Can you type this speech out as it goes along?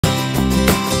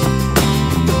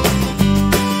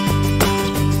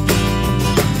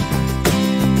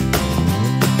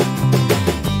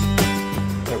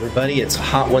everybody. It's a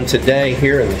hot one today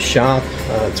here in the shop.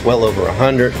 It's well over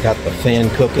 100. Got the fan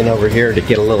cooking over here to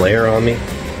get a little air on me.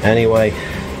 Anyway,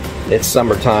 it's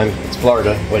summertime. It's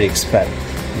Florida. What do you expect?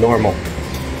 Normal.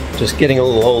 Just getting a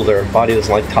little older. Body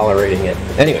doesn't like tolerating it.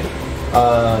 Anyway,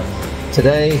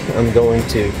 today I'm going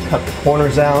to cut the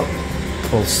corners out,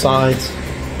 both sides,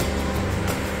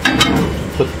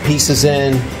 put the pieces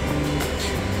in,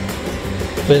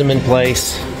 fit them in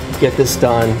place, get this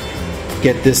done,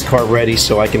 get this car ready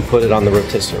so I can put it on the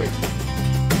rotisserie.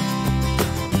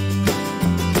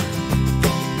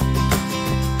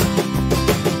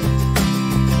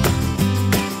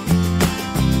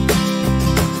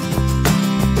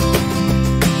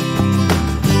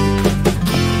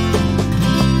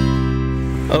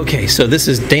 Okay, so this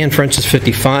is Dan French's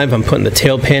 55. I'm putting the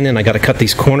tailpan in. I got to cut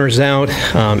these corners out.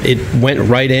 It went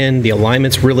right in. The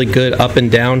alignment's really good up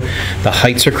and down. The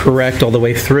heights are correct all the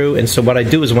way through. And so what I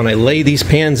do is when I lay these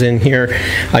pans in here,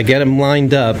 I get them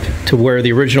lined up to where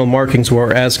the original markings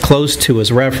were as close to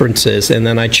as references. And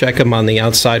then I check them on the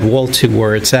outside wall to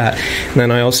where it's at. And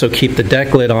then I also keep the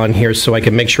deck lid on here so I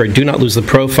can make sure I do not lose the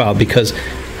profile, because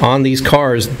on these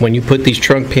cars, when you put these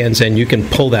trunk pans in, you can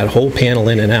pull that whole panel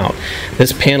in and out.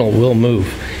 This panel will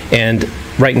move, and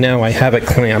right now I have it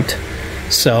clamped,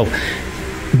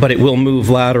 but it will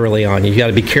move laterally on you. You got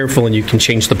to be careful, and you can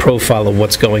change the profile of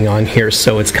what's going on here,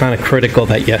 so it's kind of critical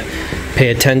that you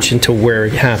pay attention to where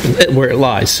it happens, where it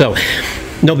lies. So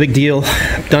no big deal.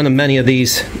 I've done many of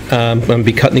these. I'm going to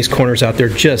be cutting these corners out.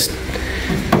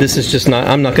 This is just not,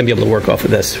 I'm not going to be able to work off of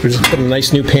this. We're just putting a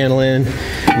nice new panel in.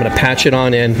 I'm going to patch it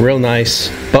on in, real nice,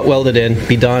 butt welded in,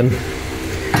 be done.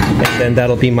 And then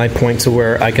that'll be my point to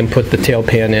where I can put the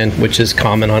tailpan in, which is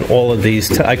common on all of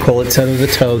these. I call it center of the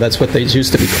toe. That's what they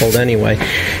used to be called anyway.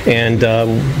 And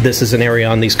this is an area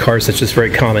on these cars that's just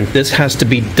very common. This has to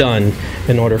be done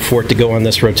in order for it to go on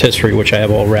this rotisserie, which I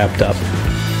have all wrapped up.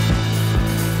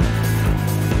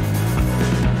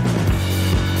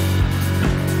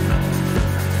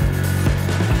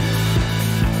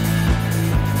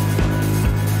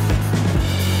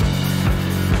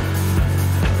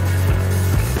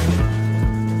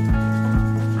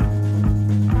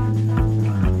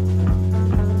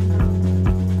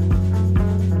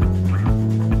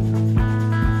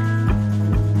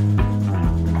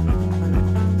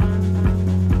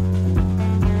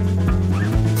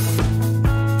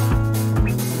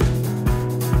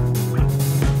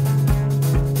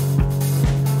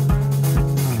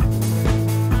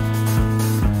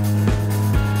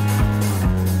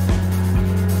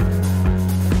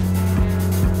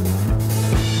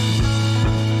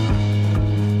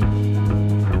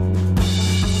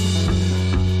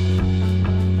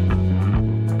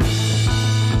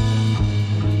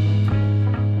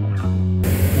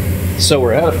 So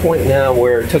we're at a point now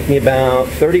where it took me about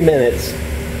 30 minutes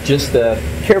just to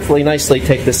carefully, nicely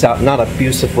take this out, not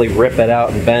abusively rip it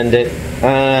out and bend it.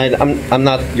 And I'm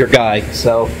not your guy,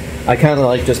 so I kind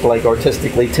of just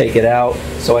artistically take it out.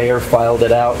 So I air filed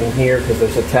it out in here because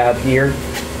there's a tab here,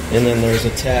 and then there's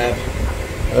a tab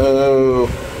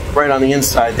right on the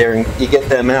inside there, and you get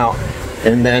them out.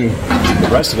 And then the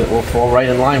rest of it will fall right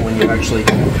in line when you actually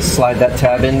slide that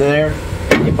tab in there.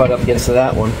 You butt up against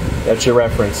that one. That's your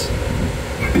reference.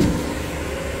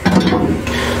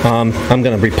 I'm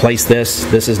going to replace this.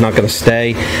 This is not going to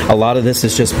stay. A lot of this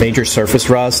is just major surface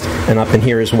rust, and up in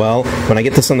here as well. When I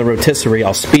get this on the rotisserie,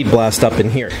 I'll speed blast up in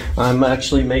here. I'm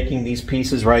actually making these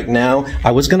pieces right now.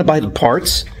 I was going to buy the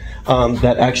parts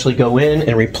that actually go in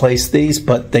and replace these,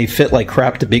 but they fit like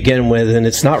crap to begin with, and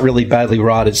it's not really badly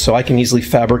rotted, so I can easily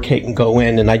fabricate and go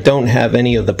in, and I don't have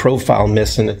any of the profile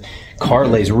missing. The car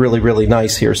lays really, really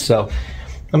nice here, so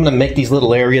I'm going to make these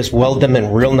little areas, weld them in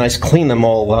real nice, clean them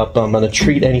all up. I'm going to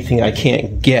treat anything I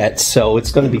can't get, so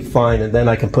it's going to be fine. And then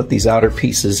I can put these outer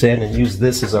pieces in and use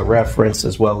this as a reference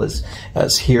as well as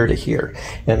here to here.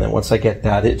 And then once I get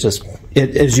that,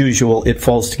 as usual, it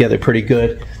falls together pretty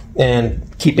good. And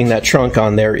keeping that trunk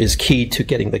on there is key to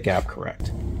getting the gap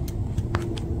correct.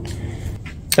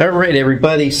 All right,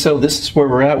 everybody. So this is where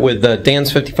we're at with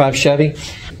Dan's 55 Chevy.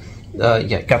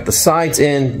 Yeah, got the sides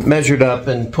in, measured up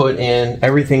and put in.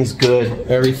 Everything's good.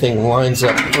 Everything lines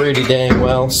up pretty dang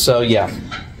well. So yeah,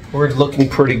 we're looking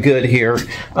pretty good here.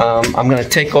 I'm going to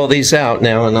take all these out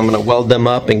now, and I'm going to weld them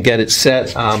up and get it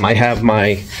set. I have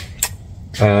my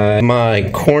My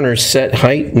corner set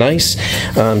height nice,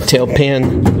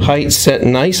 tailpan height set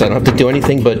nice. I don't have to do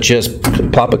anything but just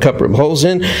pop a couple of holes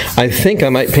in. I think I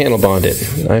might panel bond it.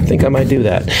 I think I might do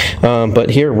that. But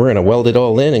here we're going to weld it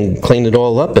all in and clean it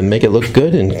all up and make it look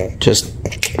good, and just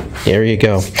there you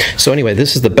go. So anyway,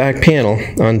 this is the back panel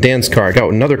on Dan's car. I got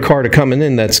another car coming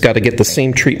in that's got to get the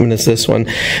same treatment as this one.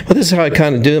 But this is how I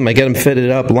kind of do them. I get them fitted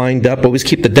up, lined up. Always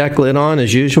keep the deck lid on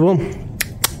as usual.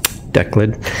 Deck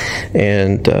lid,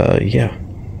 and yeah,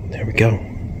 there we go.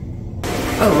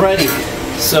 Alrighty,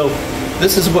 so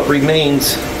this is what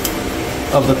remains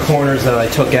of the corners that I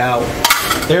took out.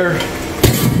 They're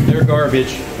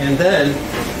garbage, and then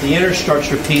the inner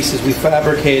structure pieces we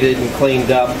fabricated and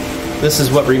cleaned up. This is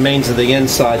what remains of the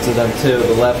insides of them too,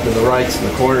 the left and the rights and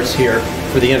the corners here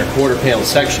for the inner quarter panel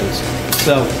sections.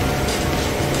 So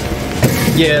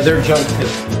yeah, they're junk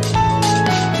too.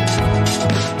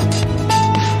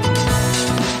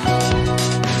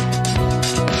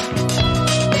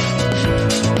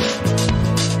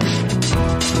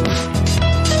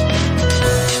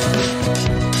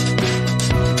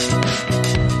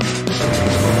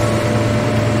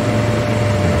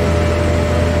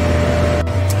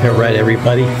 All right,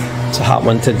 everybody, it's a hot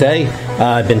one today.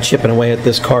 I've been chipping away at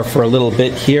this car for a little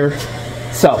bit here.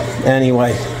 So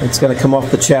anyway, it's going to come off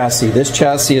the chassis. This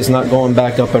chassis is not going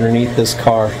back up underneath this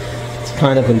car. It's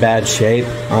kind of in bad shape,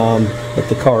 but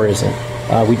the car isn't.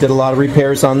 We did a lot of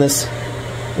repairs on this.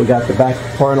 We got the back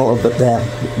panel of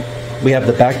we have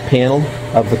the back panel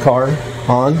of the car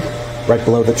on right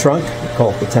below the trunk. We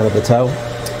call it the tent of the toe,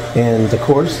 and of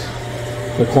course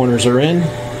the corners are in.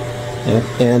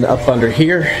 And up under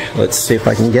here, let's see if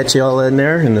I can get you all in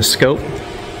there in the scope.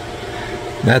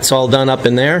 That's all done up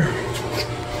in there.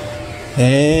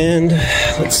 And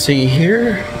let's see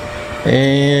here.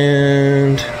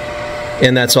 And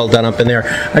that's all done up in there.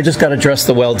 I just got to dress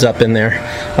the welds up in there.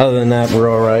 Other than that, we're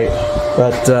all right.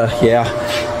 But yeah,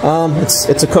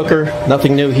 it's a cooker.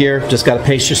 Nothing new here. Just got to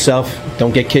pace yourself.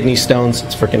 Don't get kidney stones.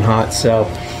 It's freaking hot. So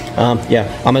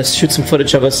yeah, I'm going to shoot some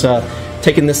footage of us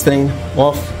taking this thing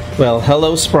off. Well,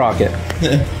 hello, Sprocket.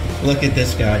 Look at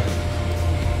this guy.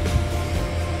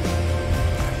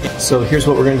 So here's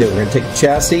what we're going to do. We're going to take the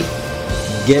chassis,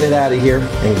 get it out of here,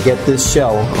 and get this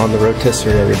shell on the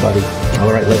rotisserie, everybody.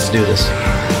 All right, let's do this.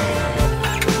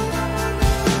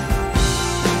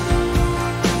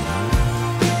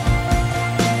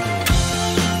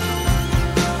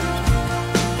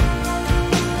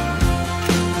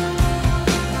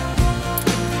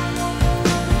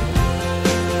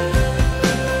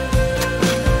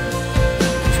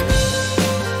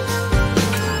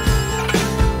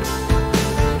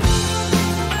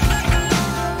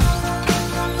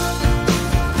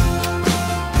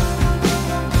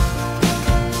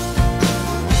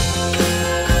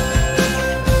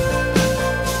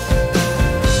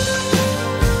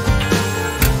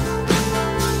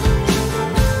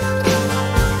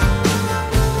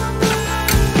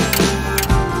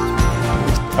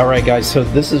 Alright guys, so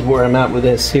this is where I'm at with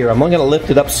this here. I'm only going to lift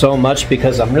it up so much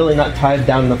because I'm really not tied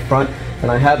down in the front,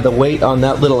 and I have the weight on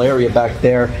that little area back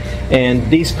there. And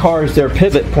these cars, their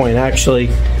pivot point actually,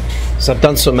 so I've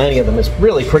done so many of them, it's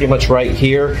really pretty much right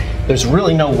here. There's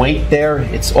really no weight there,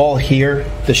 it's all here.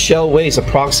 The shell weighs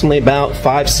approximately about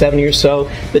 570 or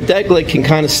so. The deck lid can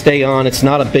kind of stay on, it's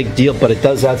not a big deal, but it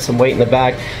does add some weight in the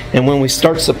back. And when we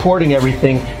start supporting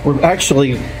everything, we're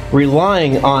actually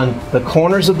relying on the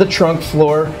corners of the trunk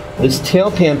floor, this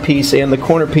tailpan piece, and the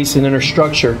corner piece and inner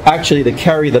structure actually to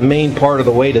carry the main part of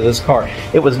the weight of this car.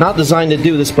 It was not designed to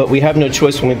do this, but we have no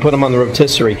choice when we put them on the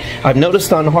rotisserie. I've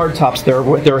noticed on hardtops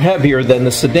they're heavier than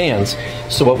the sedans.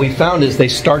 So what we found is they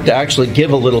start to actually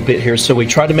give a little bit here. So we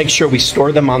try to make sure we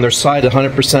store them on their side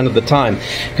 100% of the time,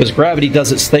 because gravity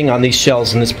does its thing on these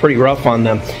shells and it's pretty rough on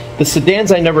them. The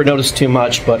sedans I never noticed too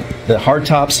much, but the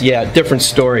hardtops, yeah, different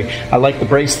story. I like to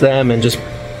brace them and just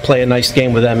play a nice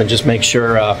game with them and just make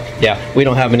sure, yeah, we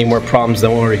don't have any more problems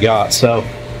than what we got. So,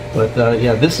 but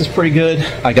yeah, this is pretty good.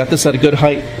 I got this at a good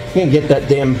height. You can get that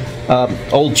damn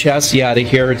old chassis out of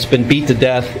here. It's been beat to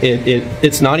death.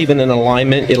 It's not even in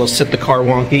alignment. It'll sit the car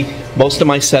wonky. Most of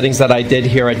my settings that I did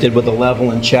here, I did with a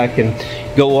level and check and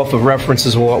go off of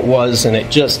references of what it was, and it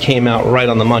just came out right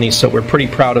on the money. So we're pretty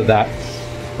proud of that.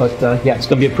 But yeah, it's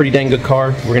going to be a pretty dang good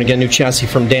car. We're going to get a new chassis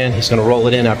from Dan. He's going to roll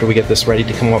it in after we get this ready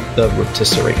to come off the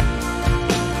rotisserie.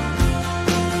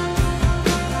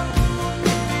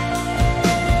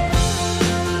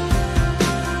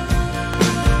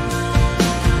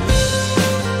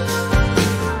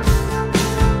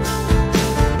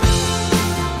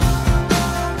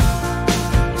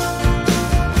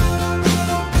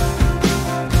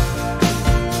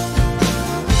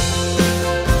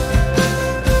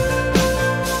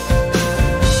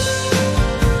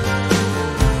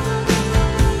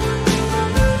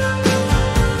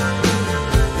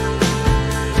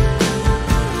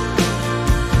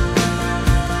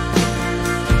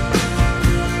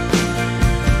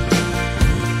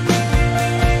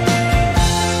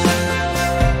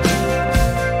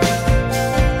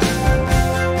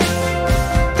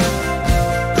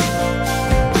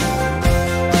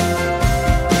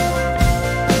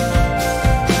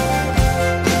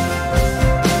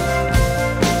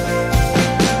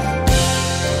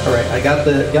 I got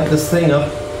this thing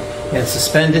up and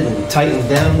suspended and tightened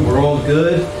down. We're all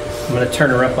good. I'm going to turn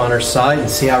her up on her side and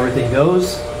see how everything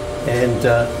goes. And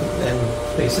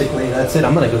basically that's it.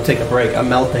 I'm going to go take a break. I'm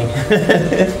melting.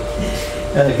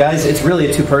 Guys, it's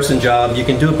really a two-person job. You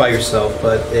can do it by yourself,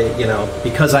 but you know,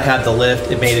 because I had the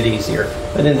lift, it made it easier.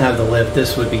 If I didn't have the lift,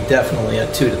 this would be definitely a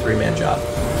 2- to 3-man job.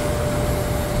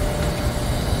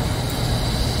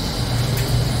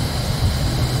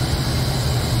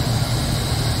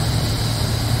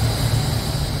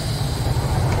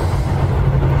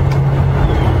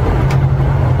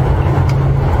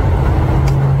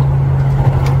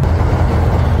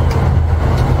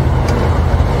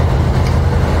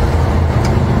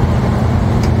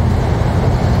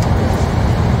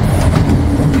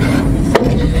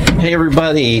 Hey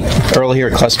everybody, Earl here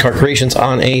at Classic Car Creations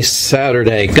on a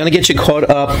Saturday. Gonna get you caught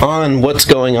up on what's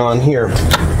going on here.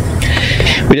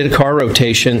 We did a car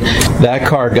rotation. That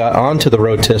car got onto the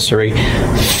rotisserie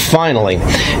finally.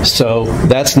 So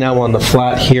that's now on the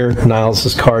flat here.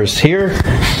 Niles' car is here,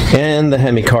 and the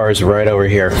Hemi car is right over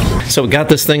here. So we got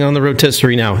this thing on the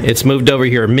rotisserie now. It's moved over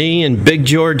here. Me and Big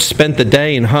George spent the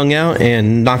day and hung out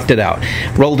and knocked it out.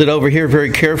 Rolled it over here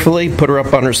very carefully, put her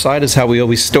up on her side is how we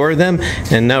always store them,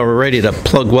 and now we're ready to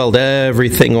plug weld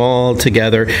everything all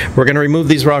together. We're going to remove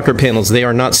these rocker panels. They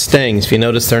are not staying. If you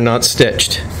notice, they're not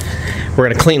stitched. We're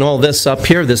going to clean all this up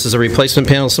here. This is a replacement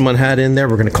panel someone had in there.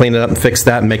 We're going to clean it up and fix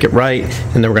that and make it right.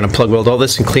 And then we're going to plug weld all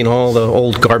this and clean all the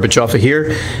old garbage off of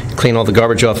here. Clean all the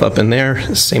garbage off up in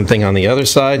there. Same thing on the other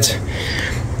sides.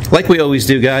 Like we always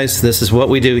do, guys, this is what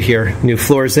we do here. New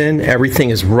floors in, everything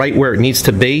is right where it needs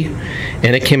to be,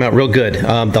 and it came out real good.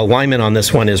 The alignment on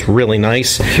this one is really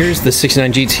nice. Here's the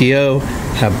 69 GTO,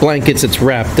 have blankets, it's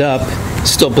wrapped up,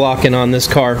 still blocking on this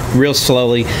car real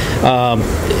slowly.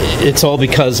 It's all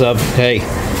because of, hey,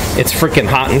 it's freaking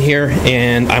hot in here,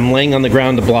 and I'm laying on the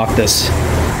ground to block this.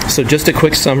 So just a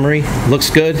quick summary, looks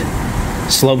good,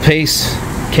 slow pace,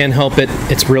 can't help it,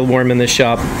 it's real warm in this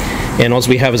shop. And all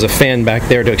we have is a fan back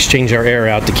there to exchange our air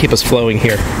out to keep us flowing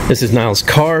here. This is Niles'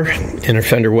 car. Inner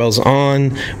fender well's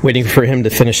on. Waiting for him to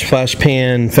finish flash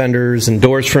pan, fenders, and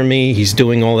doors for me. He's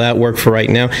doing all that work for right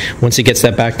now. Once he gets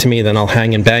that back to me, then I'll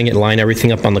hang and bang it, line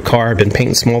everything up on the car. I've been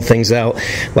painting small things out,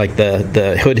 like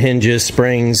the hood hinges,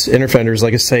 springs, inner fenders.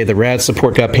 Like I say, the rad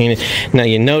support got painted. Now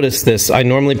you notice this. I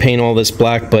normally paint all this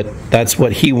black, but that's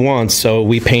what he wants, so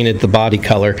we painted the body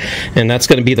color. And that's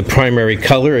going to be the primary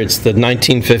color. It's the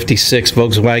 1956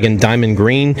 Volkswagen Diamond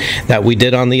Green that we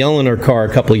did on the Eleanor car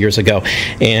a couple of years ago,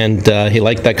 and he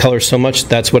liked that color so much,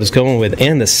 that's what it's going with.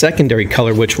 And the secondary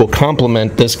color, which will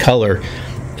complement this color,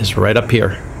 is right up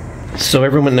here. So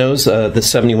everyone knows the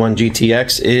 71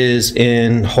 GTX is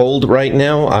in hold right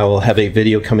now. I will have a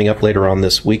video coming up later on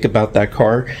this week about that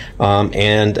car,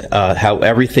 and how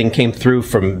everything came through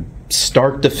from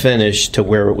start to finish to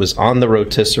where it was on the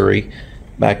rotisserie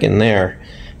back in there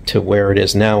to where it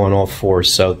is now on all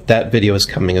fours. So that video is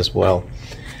coming as well.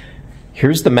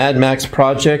 Here's the Mad Max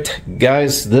project.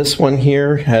 Guys, this one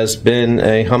here has been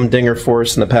a humdinger for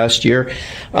us in the past year.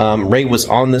 Ray was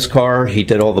on this car. He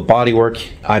did all the body work.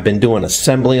 I've been doing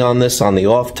assembly on this on the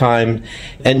off time.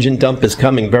 Engine dump is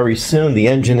coming very soon. The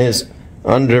engine is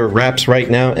under wraps right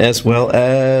now, as well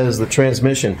as the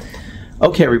transmission.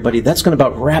 Okay, everybody, that's going to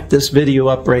about wrap this video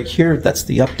up right here. That's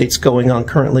the updates going on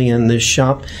currently in this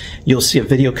shop. You'll see a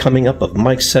video coming up of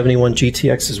Mike's 71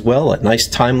 GTX as well, a nice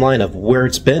timeline of where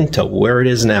it's been to where it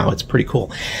is now. It's pretty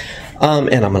cool.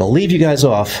 And I'm going to leave you guys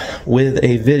off with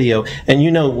a video. And you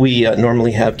know we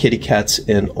normally have kitty cats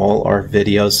in all our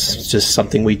videos. It's just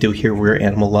something we do here. We're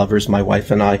animal lovers, my wife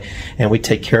and I, and we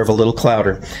take care of a little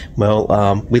clouder.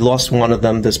 Well, we lost one of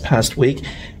them this past week,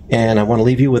 and I want to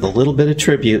leave you with a little bit of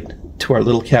tribute to our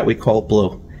little cat we call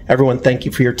Blue. Everyone, thank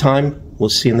you for your time. We'll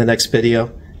see you in the next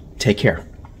video. Take care.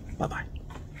 Bye-bye.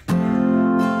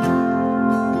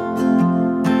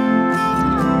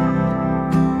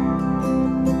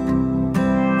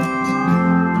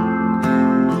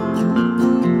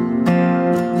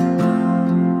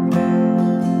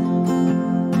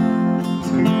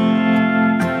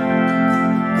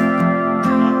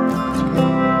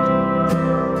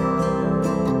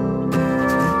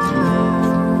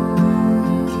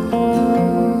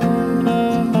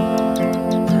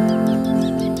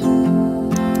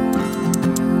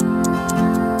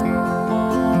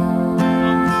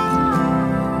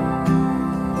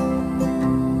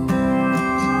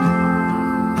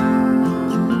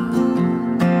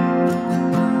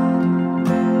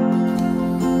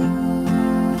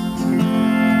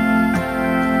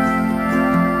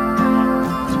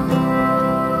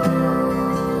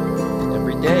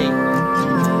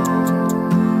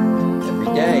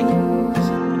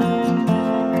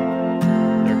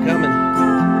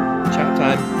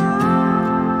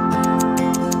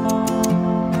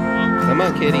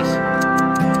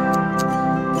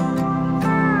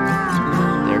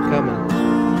 coming.